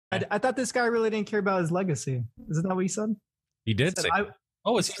I thought this guy really didn't care about his legacy. Isn't that what he said? He did He said, say.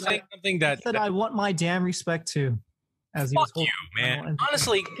 Oh, is he saying something that? He said, "I want my damn respect too." As he was Fuck you, man.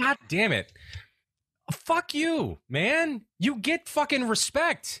 Honestly, god damn it. Fuck you, man. You get fucking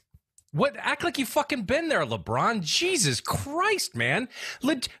respect. What? Act like you fucking been there, LeBron. Jesus Christ, man.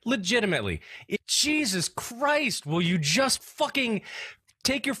 Legitimately. Jesus Christ. Will you just fucking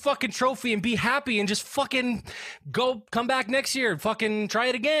take your fucking trophy and be happy and just fucking come back next year and fucking try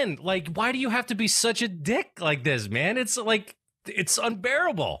it again? Like, why do you have to be such a dick like this, man? It's like, it's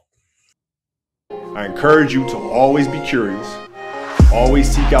unbearable. I encourage you to always be curious, always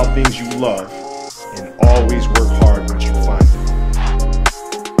seek out things you love, and always work hard once you find them.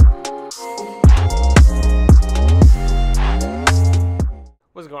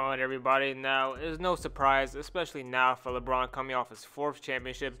 What's going on, everybody? Now, it's no surprise, especially now for LeBron coming off his 4th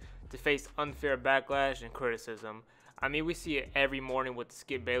championship, to face unfair backlash and criticism. I mean, we see it every morning with the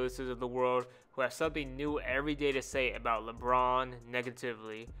Skip Baylesses of the world, who have something new every day to say about LeBron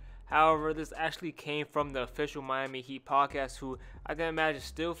negatively. However, this actually came from the official Miami Heat podcast, who I can imagine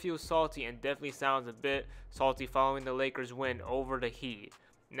still feels salty and definitely sounds a bit salty following the Lakers' win over the Heat.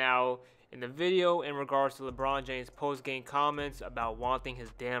 Now, in the video in regards to LeBron James' post-game comments about wanting his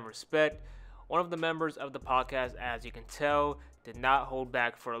damn respect, one of the members of the podcast, as you can tell, did not hold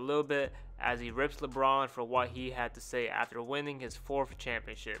back for a little bit as he rips LeBron for what he had to say after winning his 4th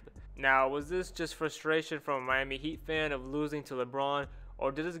championship. Now, was this just frustration from a Miami Heat fan of losing to LeBron,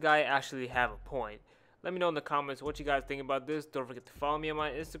 or did this guy actually have a point? Let me know in the comments what you guys think about this. Don't forget to follow me on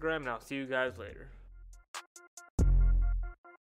my Instagram, and I'll see you guys later.